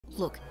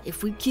Look,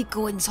 if we keep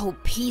going this whole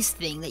peace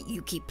thing that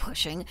you keep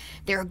pushing,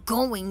 they're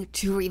going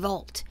to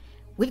revolt.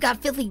 We've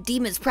got filthy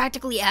demons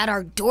practically at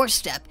our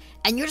doorstep,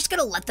 and you're just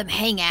gonna let them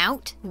hang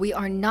out? We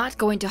are not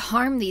going to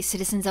harm these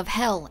citizens of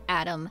hell,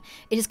 Adam.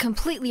 It is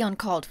completely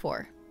uncalled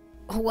for.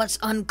 What's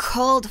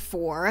uncalled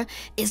for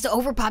is the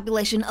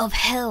overpopulation of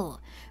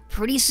hell.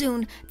 Pretty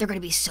soon, they're gonna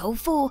be so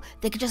full,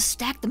 they could just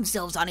stack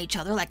themselves on each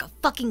other like a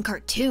fucking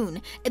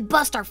cartoon and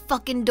bust our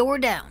fucking door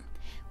down.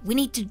 We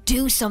need to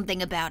do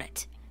something about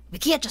it. We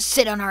can't just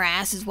sit on our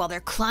asses while they're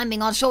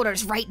climbing on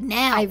shoulders right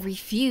now. I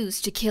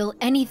refuse to kill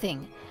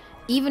anything,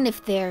 even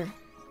if they're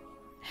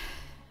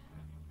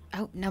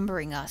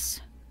outnumbering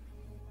us.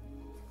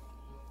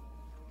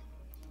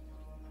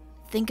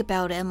 Think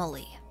about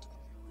Emily.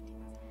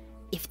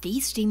 If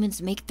these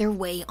demons make their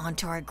way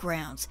onto our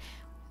grounds,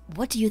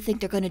 what do you think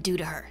they're gonna do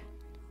to her?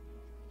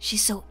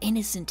 She's so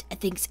innocent and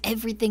thinks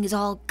everything is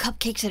all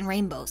cupcakes and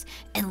rainbows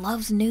and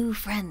loves new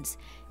friends,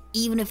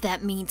 even if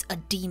that means a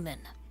demon.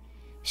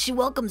 She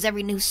welcomes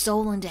every new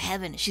soul into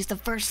heaven. She's the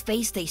first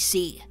face they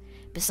see,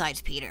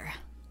 besides Peter.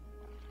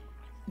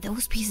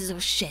 Those pieces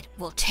of shit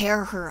will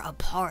tear her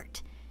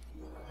apart.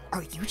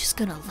 Are you just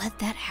gonna let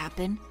that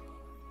happen?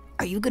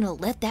 Are you gonna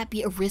let that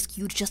be a risk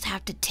you just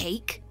have to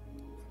take?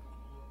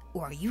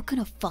 Or are you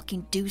gonna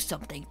fucking do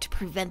something to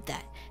prevent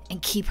that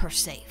and keep her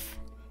safe?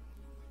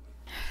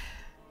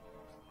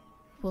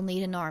 We'll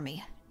need an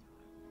army.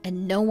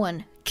 And no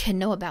one can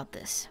know about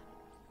this.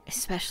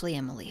 Especially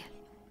Emily.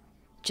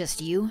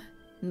 Just you,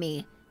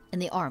 me,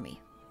 and the army.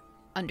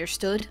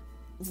 Understood?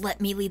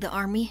 Let me lead the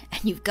army,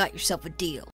 and you've got yourself a deal.